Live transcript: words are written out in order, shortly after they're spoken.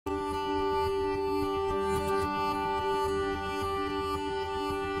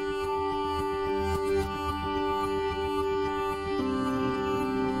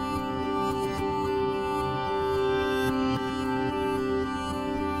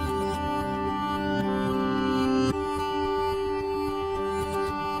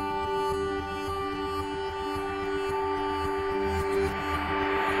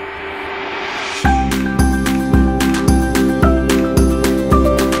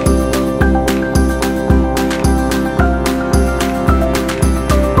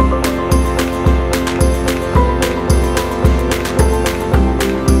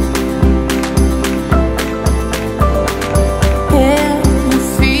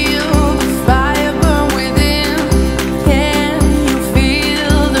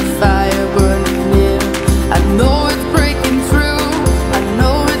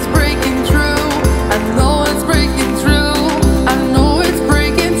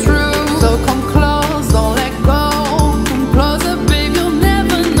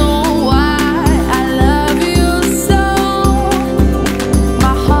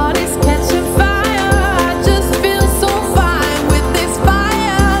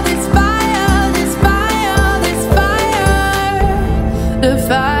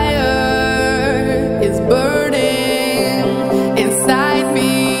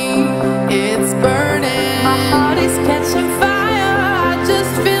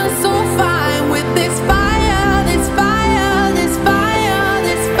so fine with this fire, this fire, this fire,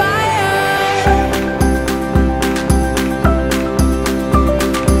 this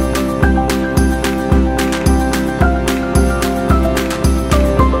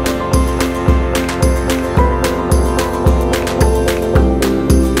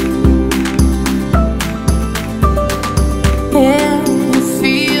Can you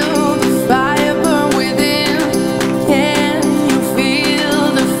feel the fire burn within? Can you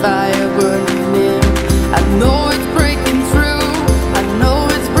feel the fire burning in? I know it's breaking through. I know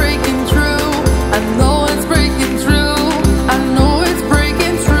it's breaking through. I know it's breaking through. I know it's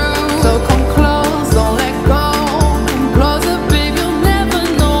breaking through. So come close, don't let go. Come closer, babe, you'll never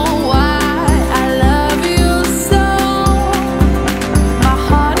know why I love you so. My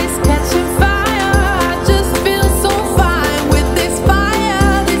heart is catching fire. I just feel so fine with this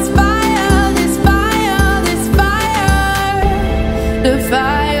fire, this fire, this fire, this fire. The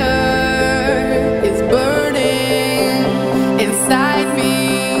fire is burning inside me.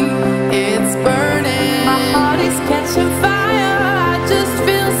 It's burning. My heart is catching fire. I just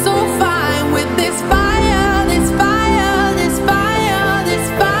feel so fine with this fire, this fire, this fire, this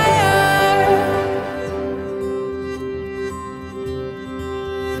fire.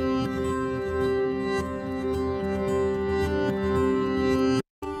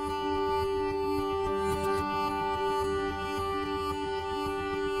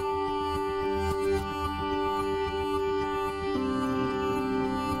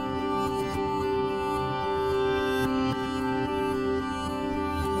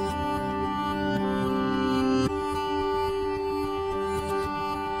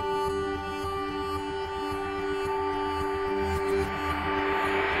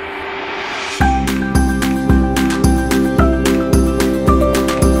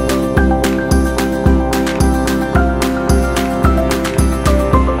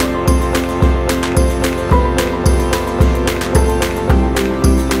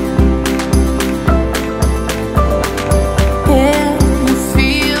 Can you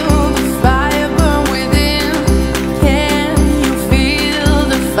feel the fire burn within? Can you feel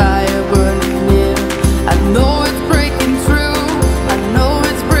the fire burning in? I know it's breaking through. I know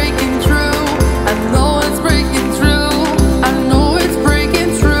it's breaking through. I know it's breaking through. I know it's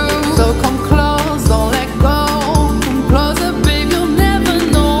breaking through. So come close, don't let go. Come closer, babe, you'll never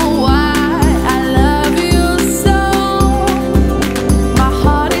know why I love you so. My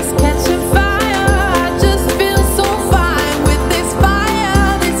heart is catching fire. I just feel so fine with this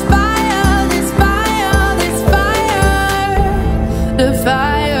fire, this fire, this fire, this fire. The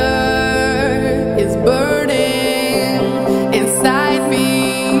fire